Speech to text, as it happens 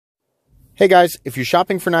Hey guys, if you're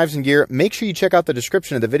shopping for knives and gear, make sure you check out the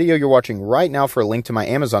description of the video you're watching right now for a link to my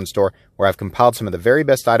Amazon store where I've compiled some of the very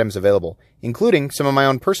best items available, including some of my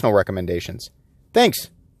own personal recommendations. Thanks!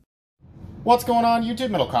 What's going on, YouTube?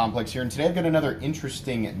 Metal Complex here, and today I've got another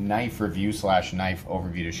interesting knife review slash knife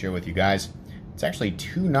overview to share with you guys. It's actually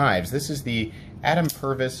two knives. This is the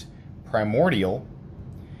Purvis Primordial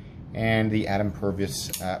and the Purvis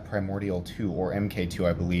Primordial 2, or MK2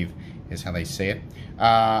 I believe is how they say it.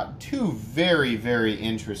 Two very, very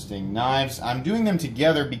interesting knives. I'm doing them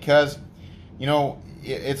together because, you know,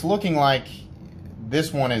 it's looking like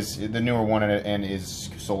this one is the newer one and is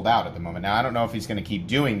sold out at the moment. Now, I don't know if he's going to keep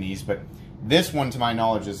doing these, but this one, to my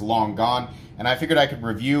knowledge, is long gone, and I figured I could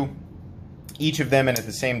review each of them and at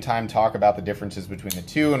the same time talk about the differences between the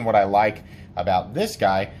two and what I like about this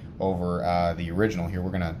guy over the original here.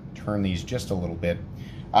 We're going to turn these just a little bit.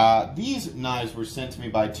 These knives were sent to me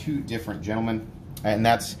by two different gentlemen, and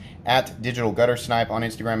that's at Digital Gutter Snipe on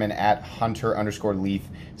Instagram and at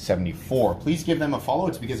Hunter_Leaf74. Please give them a follow.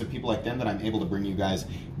 It's because of people like them that I'm able to bring you guys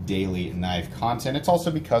daily knife content. It's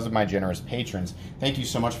also because of my generous patrons. Thank you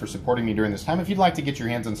so much for supporting me during this time. If you'd like to get your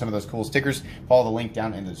hands on some of those cool stickers, follow the link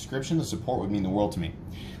down in the description. The support would mean the world to me.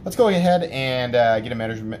 Let's go ahead and get a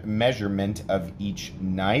measurement of each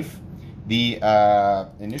knife. The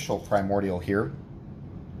initial Primordial here,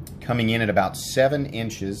 coming in at about 7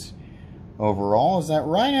 inches overall. Is that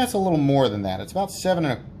right? That's a little more than that. It's about 7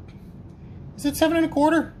 and a... Is it 7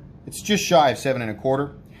 1/4? It's just shy of 7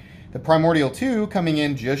 1/4. The Primordial 2 coming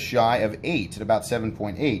in just shy of 8 at about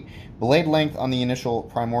 7.8. Blade length on the initial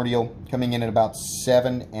Primordial coming in at about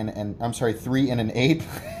 3 and 1/8.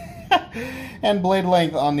 And blade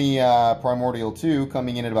length on the Primordial 2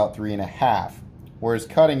 coming in at about 3 1/2. Whereas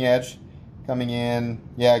cutting edge coming in,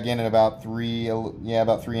 again at about 3 and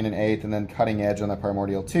 1/8, and then cutting edge on the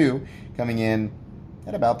Primordial 2 coming in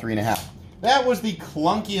at about 3 1/2. That was the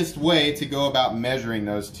clunkiest way to go about measuring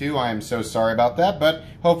those two. I am so sorry about that, but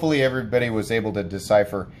hopefully everybody was able to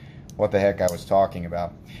decipher what the heck I was talking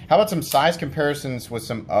about. How about some size comparisons with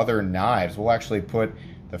some other knives? We'll actually put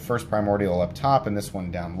the first Primordial up top and this one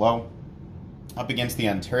down low. Up against the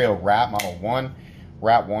Ontario Rat Model 1.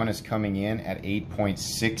 Rat 1 is coming in at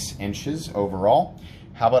 8.6 inches overall.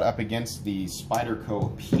 How about up against the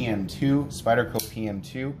Spyderco PM2? Spyderco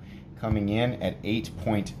PM2 coming in at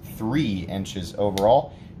 8.3 inches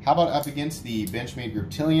overall. How about up against the Benchmade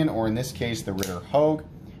Reptilian, or in this case the Ritter Hogue?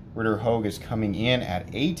 Ritter Hogue is coming in at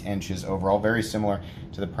 8 inches overall, very similar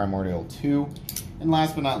to the Primordial 2. And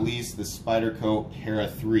last but not least, the Spyderco Para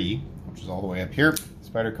 3, which is all the way up here.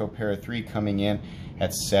 Spyderco Para 3 coming in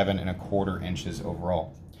at 7 1/4 inches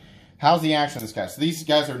overall. How's the action on this guy? So these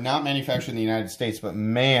guys are not manufactured in the United States, but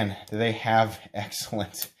man, do they have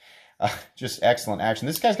excellent, just excellent action.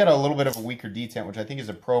 This guy's got a little bit of a weaker detent, which I think is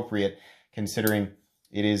appropriate considering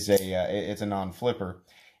it is it's a non-flipper.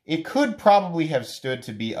 It could probably have stood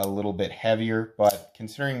to be a little bit heavier, but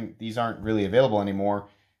considering these aren't really available anymore,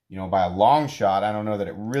 you know, by a long shot, I don't know that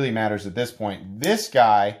it really matters at this point. This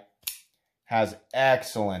guy has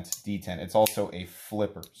excellent detent. It's also a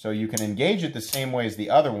flipper, so you can engage it the same way as the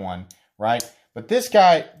other one, right? But this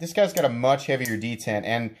guy's got a much heavier detent,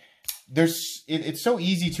 and it's so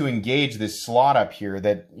easy to engage this slot up here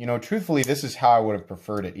that, you know, truthfully, this is how I would have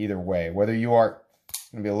preferred it either way. Whether you are, it's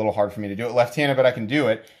gonna be a little hard for me to do it left-handed, but I can do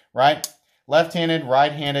it, right? Left-handed,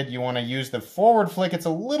 right-handed, you want to use the forward flick. It's a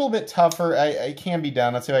little bit tougher. It can be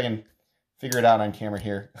done. Let's see if I can figure it out on camera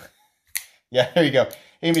here. Yeah, there you go.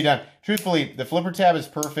 It can be done. Truthfully, the flipper tab is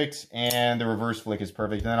perfect and the reverse flick is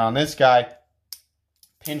perfect. And then on this guy,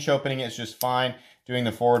 pinch opening is just fine. Doing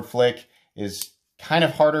the forward flick is kind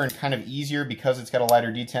of harder and kind of easier because it's got a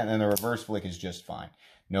lighter detent, and then the reverse flick is just fine.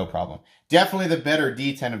 No problem. Definitely the better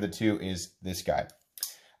detent of the two is this guy.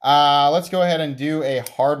 Let's go ahead and do a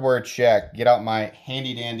hardware check. Get out my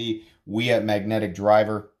handy dandy WIA magnetic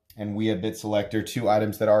driver and WIA bit selector, two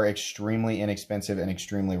items that are extremely inexpensive and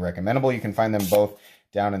extremely recommendable. You can find them both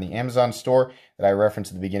down in the Amazon store that I reference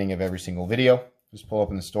at the beginning of every single video. Just pull up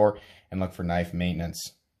in the store and look for knife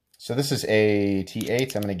maintenance. So this is a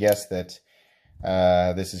T8. I'm going to guess that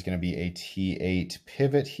this is going to be a T8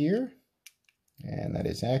 pivot here, and that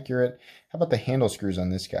is accurate. How about the handle screws on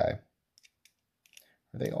this guy?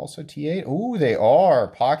 Are they also T8? Ooh, they are.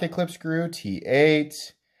 Pocket clip screw,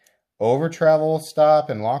 T8. Over travel stop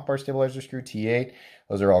and lock bar stabilizer screw, T8.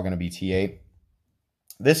 Those are all going to be T8.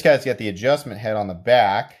 This guy's got the adjustment head on the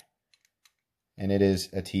back, and it is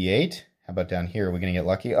a T8. How about down here? Are we going to get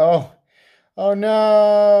lucky? Oh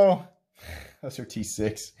no! Those are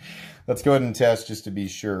T6. Let's go ahead and test just to be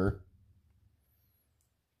sure.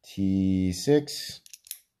 T6.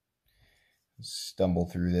 Stumble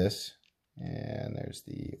through this. And there's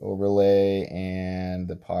the overlay and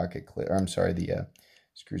the pocket clip. Or I'm sorry, the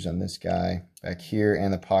screws on this guy back here,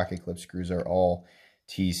 and the pocket clip screws are all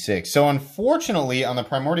T6. So unfortunately, on the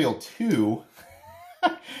Primordial 2,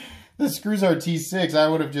 the screws are T6. I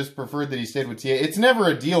would have just preferred that he stayed with T8. It's never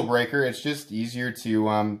a deal breaker. It's just easier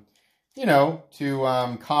to, you know,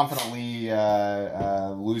 to confidently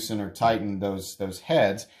loosen or tighten those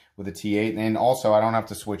heads with a T8. And also, I don't have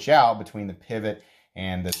to switch out between the pivot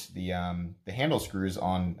and the handle screws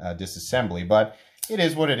on disassembly. But it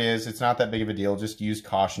is what it is. It's not that big of a deal. Just use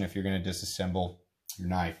caution if you're going to disassemble your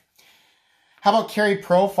knife. How about carry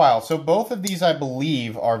profile? So both of these, I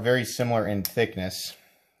believe, are very similar in thickness.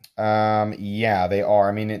 Yeah, they are.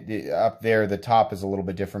 I mean, up there, the top is a little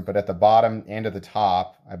bit different, but at the bottom and at the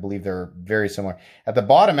top, I believe they're very similar. At the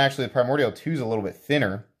bottom, actually, the Primordial 2 is a little bit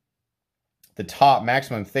thinner. The top,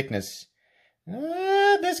 maximum thickness,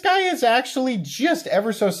 this guy is actually just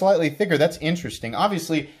ever so slightly thicker. That's interesting.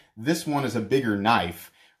 Obviously, this one is a bigger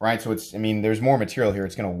knife, right? So it's, I mean, there's more material here.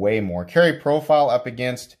 It's going to weigh more. Carry profile up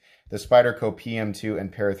against the Spyderco PM2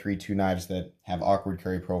 and Para 3 2 knives that have awkward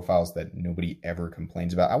carry profiles that nobody ever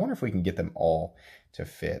complains about. I wonder if we can get them all to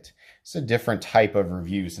fit. It's a different type of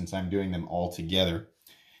review since I'm doing them all together.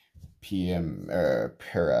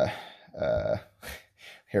 Para.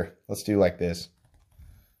 Here, let's do like this.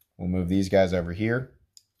 We'll move these guys over here.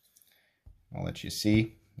 I'll let you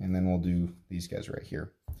see. And then we'll do these guys right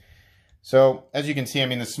here. So as you can see, I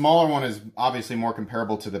mean, the smaller one is obviously more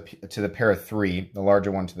comparable to the Para 3, the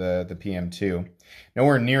larger one to the PM2.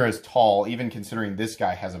 Nowhere near as tall, even considering this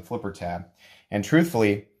guy has a flipper tab. And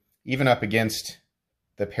truthfully, even up against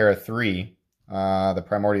the Para 3, the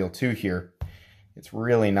Primordial 2 here, it's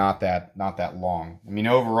really not that long. I mean,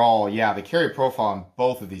 overall, yeah, the carry profile on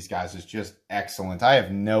both of these guys is just excellent. I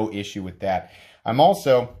have no issue with that. I'm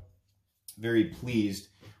also very pleased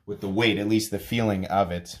with the weight, at least the feeling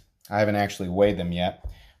of it. I haven't actually weighed them yet,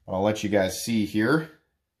 but I'll let you guys see here.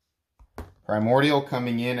 Primordial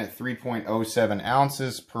coming in at 3.07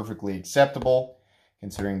 ounces, perfectly acceptable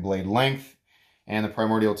considering blade length. And the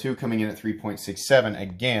Primordial 2 coming in at 3.67,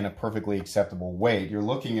 again, a perfectly acceptable weight. You're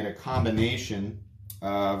looking at a combination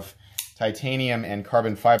of titanium and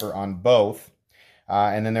carbon fiber on both.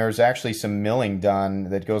 And then there's actually some milling done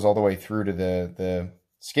that goes all the way through to the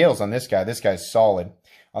scales on this guy. This guy's solid.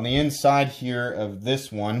 On the inside here of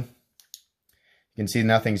this one, you can see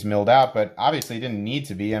nothing's milled out, but obviously it didn't need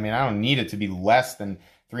to be. I mean, I don't need it to be less than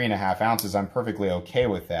 3.5 ounces. I'm perfectly okay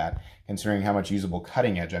with that, considering how much usable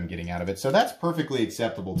cutting edge I'm getting out of it. So that's perfectly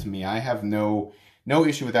acceptable to me. I have no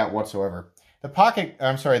issue with that whatsoever. The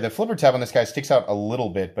flipper tab on this guy sticks out a little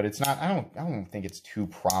bit, but it's not, I don't think it's too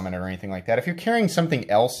prominent or anything like that. If you're carrying something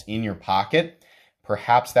else in your pocket,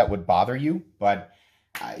 perhaps that would bother you, but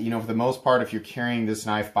you know, for the most part, if you're carrying this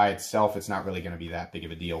knife by itself, it's not really going to be that big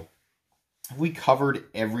of a deal. Have we covered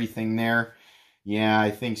everything there? Yeah,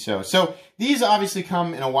 I think so. So these obviously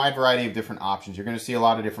come in a wide variety of different options. You're going to see a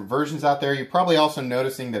lot of different versions out there. You're probably also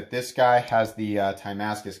noticing that this guy has the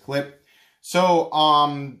Damascus clip. So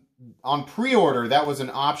on pre-order, that was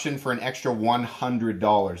an option for an extra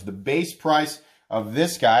 $100. The base price of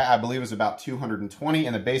this guy, I believe, was about $220,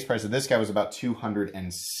 and the base price of this guy was about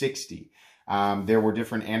 $260. There were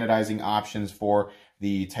different anodizing options for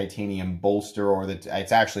the titanium bolster, or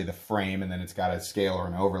it's actually the frame, and then it's got a scale or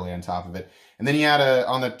an overlay on top of it. And then you had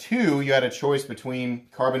on the 2, you had a choice between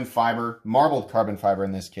carbon fiber, marbled carbon fiber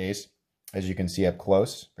in this case, as you can see up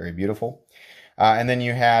close, very beautiful. And then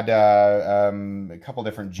you had a couple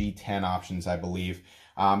different G10 options, I believe.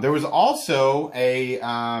 There was also a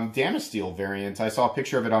Damasteel variant. I saw a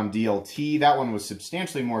picture of it on DLT. That one was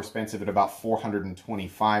substantially more expensive at about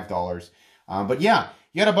 $425. But yeah,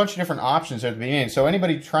 you had a bunch of different options at the beginning. So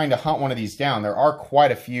anybody trying to hunt one of these down, there are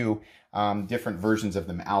quite a few different versions of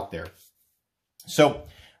them out there. So,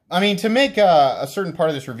 I mean, to make a certain part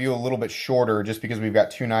of this review a little bit shorter, just because we've got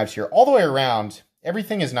 2 knives here, all the way around,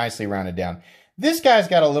 everything is nicely rounded down. This guy's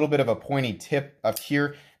got a little bit of a pointy tip up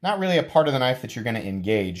here, not really a part of the knife that you're going to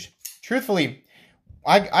engage. Truthfully,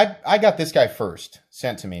 I got this guy first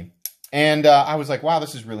sent to me. And I was like, wow,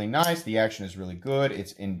 this is really nice. The action is really good.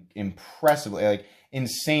 It's impressively, like,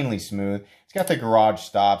 insanely smooth. It's got the garage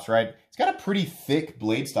stops, right? It's got a pretty thick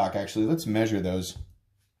blade stock, actually. Let's measure those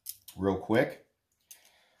real quick.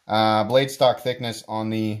 Blade stock thickness on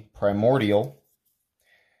the Primordial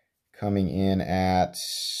coming in at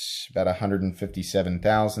about 157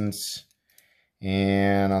 thousandths.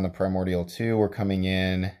 And on the Primordial 2, we're coming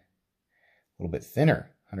in a little bit thinner.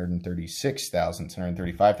 136 thousandths,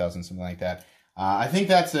 135 thousandths, something like that. I think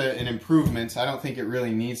that's an improvement. I don't think it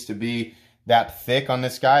really needs to be that thick on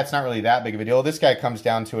this guy. It's not really that big of a deal. This guy comes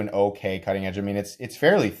down to an okay cutting edge. I mean, it's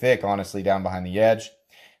fairly thick, honestly, down behind the edge.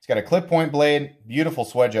 It's got a clip point blade, beautiful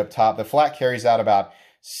swedge up top. The flat carries out about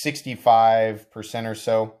 65% or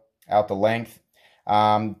so out the length.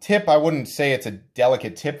 Tip, I wouldn't say it's a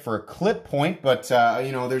delicate tip for a clip point, but,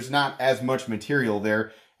 you know, there's not as much material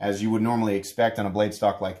there as you would normally expect on a blade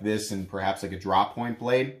stock like this and perhaps like a drop point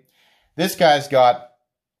blade. This guy's got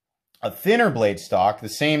a thinner blade stock, the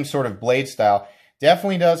same sort of blade style.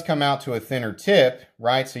 Definitely does come out to a thinner tip,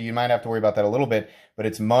 right? So you might have to worry about that a little bit, but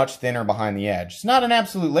it's much thinner behind the edge. It's not an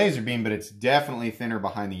absolute laser beam, but it's definitely thinner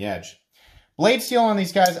behind the edge. Blade steel on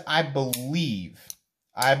these guys, I believe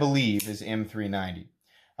is M390.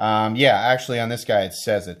 Yeah, actually on this guy it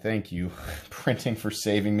says it. Thank you, printing, for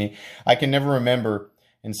saving me. I can never remember.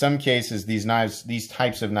 In some cases, these knives, these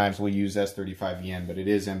types of knives will use S35VN, but it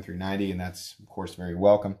is M390, and that's, of course, very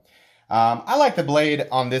welcome. I like the blade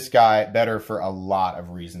on this guy better for a lot of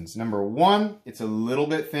reasons. Number one, it's a little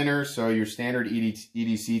bit thinner, so your standard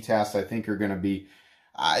EDC tasks, I think, are going to be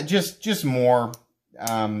just more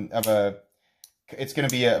of a... It's going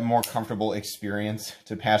to be a more comfortable experience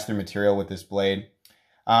to pass through material with this blade.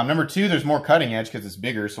 Number two, there's more cutting edge because it's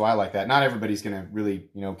bigger, so I like that. Not everybody's going to really,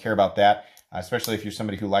 you know, care about that, especially if you're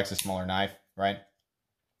somebody who likes a smaller knife, right?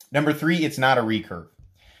 Number three, it's not a recurve.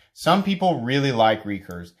 Some people really like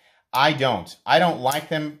recurves. I don't. I don't like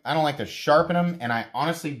them. I don't like to sharpen them, and I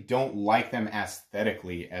honestly don't like them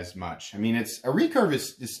aesthetically as much. I mean, a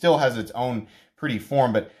recurve still has its own pretty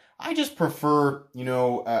form, but I just prefer, you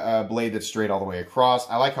know, a blade that's straight all the way across.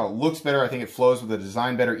 I like how it looks better. I think it flows with the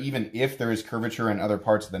design better, even if there is curvature in other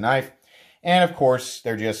parts of the knife. And of course,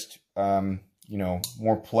 they're just, you know,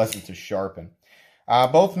 more pleasant to sharpen.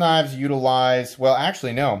 Both knives utilize, well,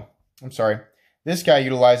 actually, no, I'm sorry. This guy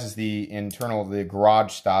utilizes the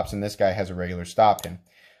garage stops, and this guy has a regular stop pin.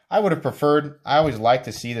 I would have preferred, I always like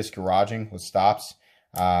to see this garaging with stops.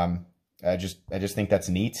 I just think that's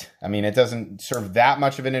neat. I mean, it doesn't serve that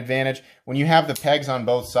much of an advantage. When you have the pegs on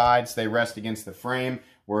both sides, they rest against the frame,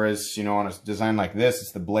 whereas, you know, on a design like this,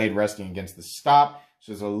 it's the blade resting against the stop.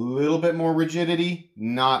 So there's a little bit more rigidity,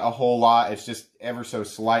 not a whole lot. It's just ever so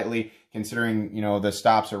slightly, considering, you know, the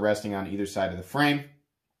stops are resting on either side of the frame.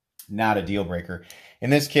 Not a deal breaker.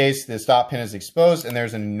 In this case, the stop pin is exposed, and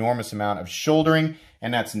there's an enormous amount of shouldering,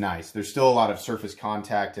 and that's nice. There's still a lot of surface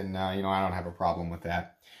contact, and, you know, I don't have a problem with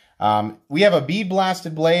that. We have a bead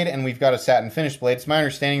blasted blade, and we've got a satin finish blade. It's my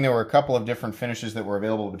understanding there were a couple of different finishes that were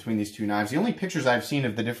available between these two knives. The only pictures I've seen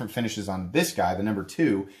of the different finishes on this guy, the number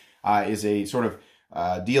 2, is a sort of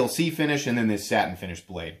DLC finish, and then this satin finish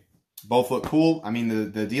blade. Both look cool. I mean,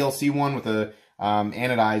 the DLC one with the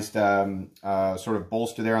anodized sort of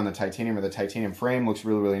bolster there on the titanium, or the titanium frame, looks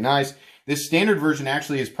really, really nice. This standard version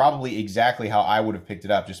actually is probably exactly how I would have picked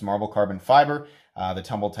it up. Just marble carbon fiber, the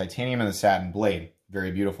tumbled titanium, and the satin blade.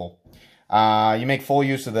 Very beautiful. You make full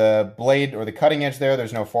use of the blade or the cutting edge there.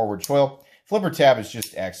 There's no forward choil. Flipper tab is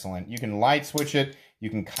just excellent. You can light switch it. You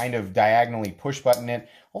can kind of diagonally push button it.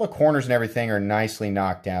 All the corners and everything are nicely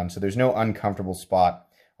knocked down, so there's no uncomfortable spot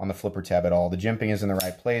on the flipper tab at all. The jimping is in the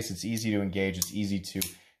right place. It's easy to engage. It's easy to,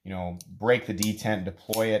 you know, break the detent,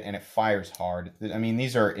 deploy it, and it fires hard. I mean,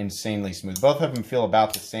 these are insanely smooth. Both of them feel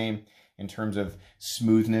about the same in terms of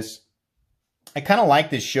smoothness. I kind of like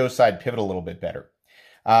this show side pivot a little bit better.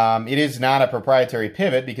 It is not a proprietary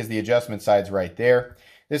pivot because the adjustment side's right there.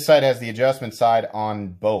 This side has the adjustment side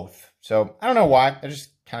on both. So I don't know why. I just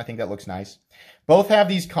kind of think that looks nice. Both have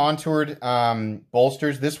these contoured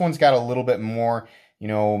bolsters. This one's got a little bit more, you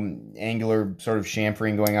know, angular sort of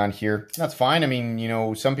chamfering going on here. That's fine. I mean, you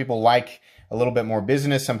know, some people like a little bit more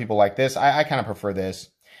business. Some people like this. I kind of prefer this.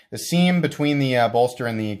 The seam between the bolster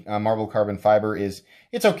and the marble carbon fiber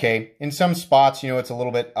it's okay. In some spots, you know, it's a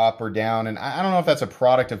little bit up or down, and I don't know if that's a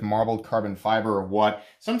product of marbled carbon fiber or what.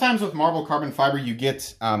 Sometimes with marble carbon fiber, you get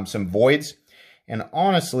some voids, and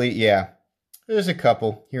honestly, yeah, there's a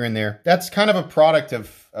couple here and there. That's kind of a product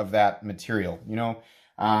of that material, you know.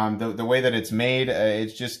 The way that it's made,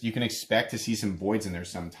 it's just, you can expect to see some voids in there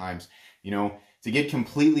sometimes, you know. To get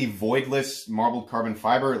completely voidless marbled carbon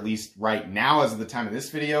fiber, at least right now as of the time of this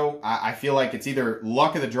video, I feel like it's either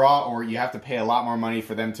luck of the draw or you have to pay a lot more money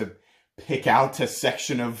for them to pick out a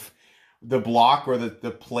section of the block or the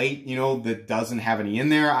plate, you know, that doesn't have any in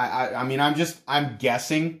there. I mean, I'm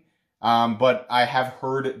guessing, but I have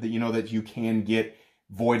heard that, you know, that you can get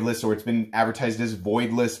voidless, or it's been advertised as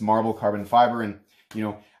voidless marble carbon fiber, and, you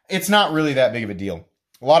know, it's not really that big of a deal.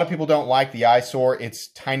 A lot of people don't like the eyesore. It's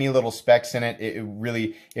tiny little specks in it. It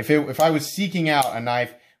really, if I was seeking out a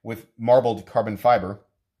knife with marbled carbon fiber,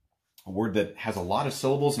 a word that has a lot of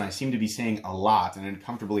syllables and I seem to be saying a lot and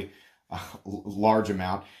uncomfortably large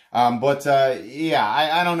amount. Yeah,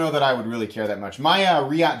 I don't know that I would really care that much. My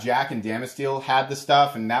Riot Jack and Damasteel had the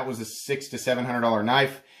stuff, and that was a $600 to $700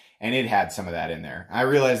 knife, and it had some of that in there. I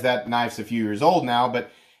realize that knife's a few years old now,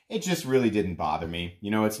 but it just really didn't bother me.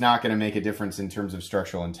 You know, it's not going to make a difference in terms of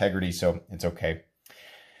structural integrity, so it's okay.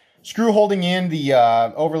 Screw holding in the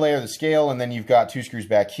overlay of the scale, and then you've got 2 screws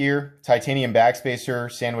back here. Titanium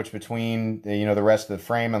backspacer sandwiched between the rest of the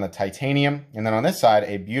frame on the titanium. And then on this side,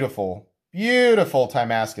 a beautiful, beautiful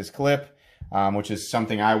Damascus clip, which is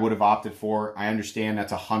something I would have opted for. I understand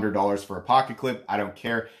that's $100 for a pocket clip. I don't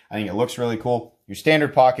care. I think it looks really cool. Your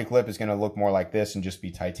standard pocket clip is going to look more like this and just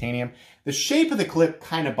be titanium. The shape of the clip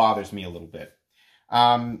kind of bothers me a little bit.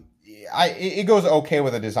 It goes okay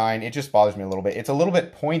with the design. It just bothers me a little bit. It's a little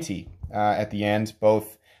bit pointy at the end,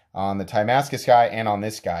 both on the Damascus guy and on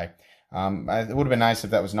this guy. It would have been nice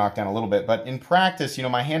if that was knocked down a little bit, but in practice, you know,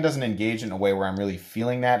 my hand doesn't engage in a way where I'm really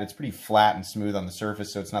feeling that. It's pretty flat and smooth on the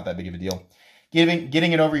surface, so it's not that big of a deal.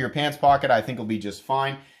 Getting it over your pants pocket, I think will be just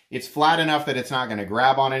fine. It's flat enough that it's not going to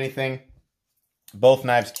grab on anything. Both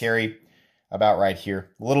knives carry about right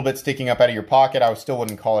here. A little bit sticking up out of your pocket. I still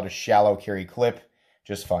wouldn't call it a shallow carry clip.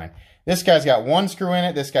 Just fine. This guy's got 1 screw in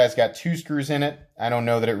it. This guy's got 2 screws in it. I don't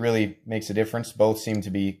know that it really makes a difference. Both seem to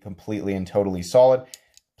be completely and totally solid.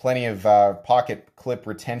 Plenty of pocket clip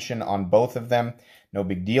retention on both of them. No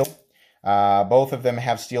big deal. Both of them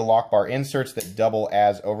have steel lock bar inserts that double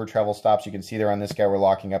as over travel stops. You can see there on this guy we're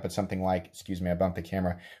locking up at something like, excuse me, I bumped the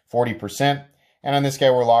camera, 40%. And on this guy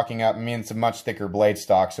we're locking up, I mean, it's a much thicker blade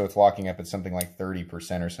stock, so it's locking up at something like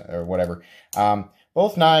 30% or whatever.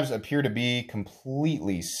 Both knives appear to be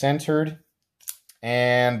completely centered,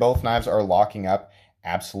 and both knives are locking up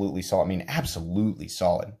absolutely solid. I mean, absolutely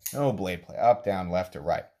solid. No blade play, up, down, left, or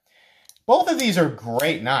right. Both of these are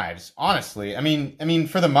great knives, honestly. I mean,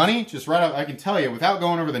 for the money, just right up, I can tell you, without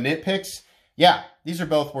going over the nitpicks, yeah, these are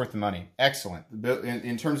both worth the money. Excellent.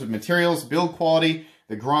 In terms of materials, build quality,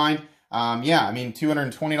 the grind, yeah, I mean,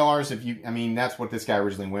 $220 if you, I mean, that's what this guy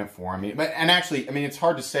originally went for. I mean, actually, I mean, it's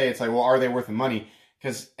hard to say. It's like, well, are they worth the money?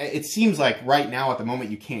 Because it seems like right now at the moment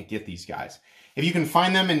you can't get these guys. If you can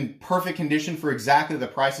find them in perfect condition for exactly the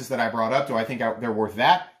prices that I brought up, do I think they're worth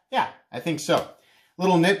that? Yeah, I think so.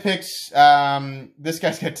 Little nitpicks. This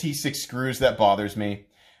guy's got T6 screws. That bothers me.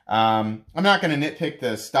 I'm not going to nitpick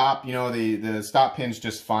the stop. You know, the stop pin's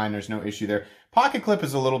just fine. There's no issue there. Pocket clip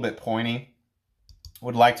is a little bit pointy.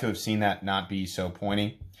 Would like to have seen that not be so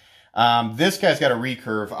pointy. This guy's got a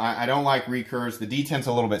recurve. I don't like recurves. The detent's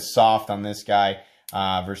a little bit soft on this guy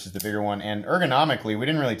versus the bigger one. And ergonomically, we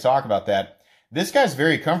didn't really talk about that. This guy's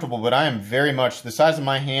very comfortable, but I am very much the size of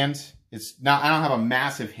my hand. It's not. I don't have a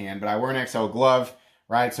massive hand, but I wear an XL glove,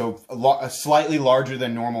 right? So a slightly larger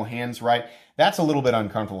than normal hands, right? That's a little bit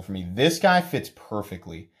uncomfortable for me. This guy fits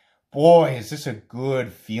perfectly. Boy, is this a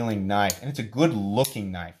good feeling knife, and it's a good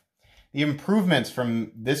looking knife. The improvements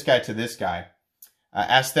from this guy to this guy,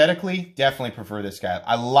 aesthetically, definitely prefer this guy.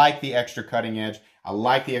 I like the extra cutting edge. I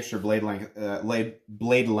like the extra blade length.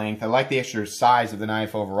 I like the extra size of the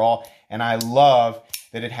knife overall. And I love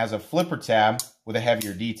that it has a flipper tab with a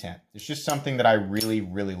heavier detent. It's just something that I really,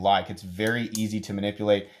 really like. It's very easy to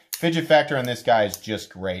manipulate. Fidget factor on this guy is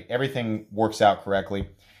just great. Everything works out correctly.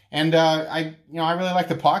 And I really like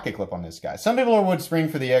the pocket clip on this guy. Some people would spring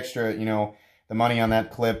for the extra, the money on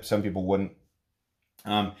that clip. Some people wouldn't.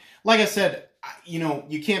 Like I said,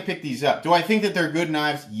 you can't pick these up. Do I think that they're good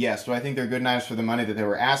knives? Yes. Do I think they're good knives for the money that they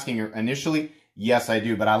were asking initially? Yes, I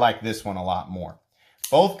do. But I like this one a lot more.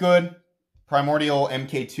 Both good. Primordial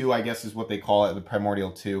MK2, I guess is what they call it. The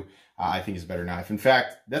Primordial 2, I think is a better knife. In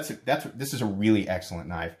fact, this is a really excellent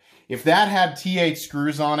knife. If that had T8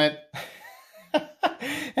 screws on it,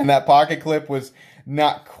 and that pocket clip was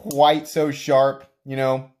not quite so sharp,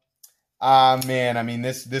 man, I mean,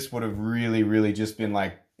 this would have really, really just been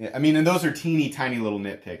like, and those are teeny tiny little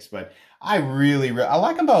nitpicks, but I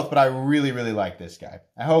like them both, but I really, really like this guy.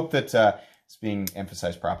 I hope that it's being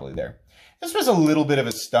emphasized properly there. This was a little bit of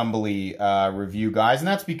a stumbly review, guys, and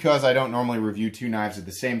that's because I don't normally review 2 knives at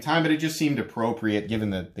the same time, but it just seemed appropriate given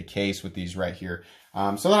the case with these right here.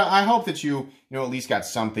 So I hope that you at least got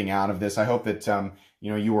something out of this. I hope that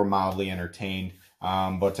you were mildly entertained.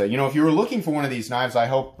 But if you were looking for one of these knives, I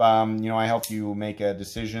hope I helped you make a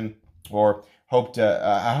decision, or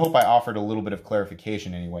I hope I offered a little bit of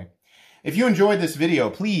clarification anyway. If you enjoyed this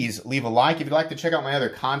video, please leave a like. If you'd like to check out my other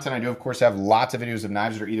content, I do, of course, have lots of videos of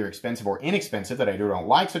knives that are either expensive or inexpensive that I do or don't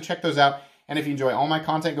like, so check those out. And if you enjoy all my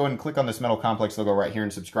content, go ahead and click on this metal complex logo right here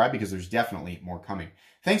and subscribe, because there's definitely more coming.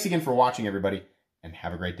 Thanks again for watching, everybody, and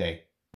have a great day.